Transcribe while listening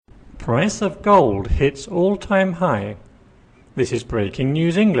Price of gold hits all-time high. This is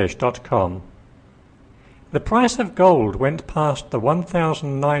BreakingNewsEnglish.com. The price of gold went past the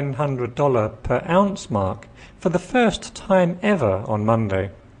 $1,900 per ounce mark for the first time ever on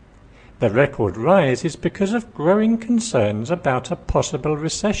Monday. The record rise is because of growing concerns about a possible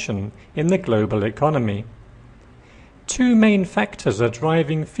recession in the global economy. Two main factors are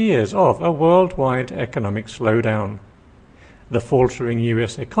driving fears of a worldwide economic slowdown: the faltering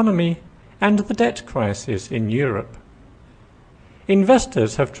US economy and the debt crisis in Europe.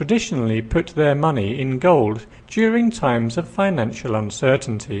 Investors have traditionally put their money in gold during times of financial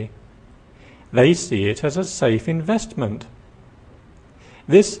uncertainty. They see it as a safe investment.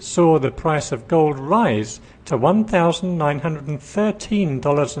 This saw the price of gold rise to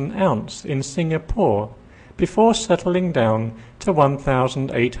 $1,913 an ounce in Singapore before settling down to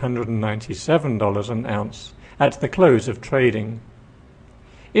 $1,897 an ounce at the close of trading.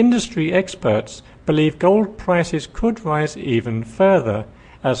 Industry experts believe gold prices could rise even further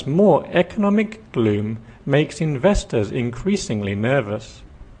as more economic gloom makes investors increasingly nervous.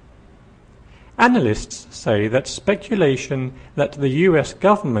 Analysts say that speculation that the US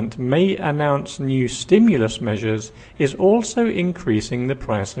government may announce new stimulus measures is also increasing the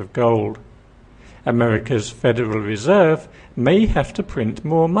price of gold. America's Federal Reserve may have to print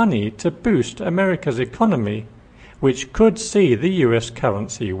more money to boost America's economy, which could see the US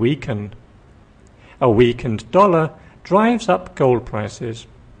currency weaken. A weakened dollar drives up gold prices.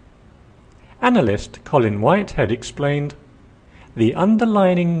 Analyst Colin Whitehead explained, "The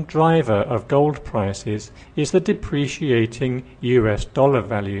underlying driver of gold prices is the depreciating US dollar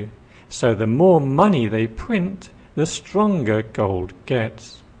value, so the more money they print, the stronger gold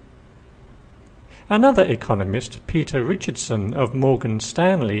gets." Another economist, Peter Richardson of Morgan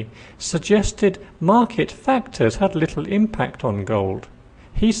Stanley, suggested market factors had little impact on gold.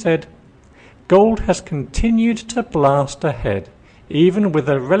 He said, "Gold has continued to blast ahead, even with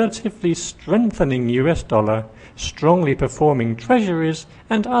a relatively strengthening US dollar, strongly performing treasuries,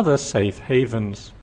 and other safe havens."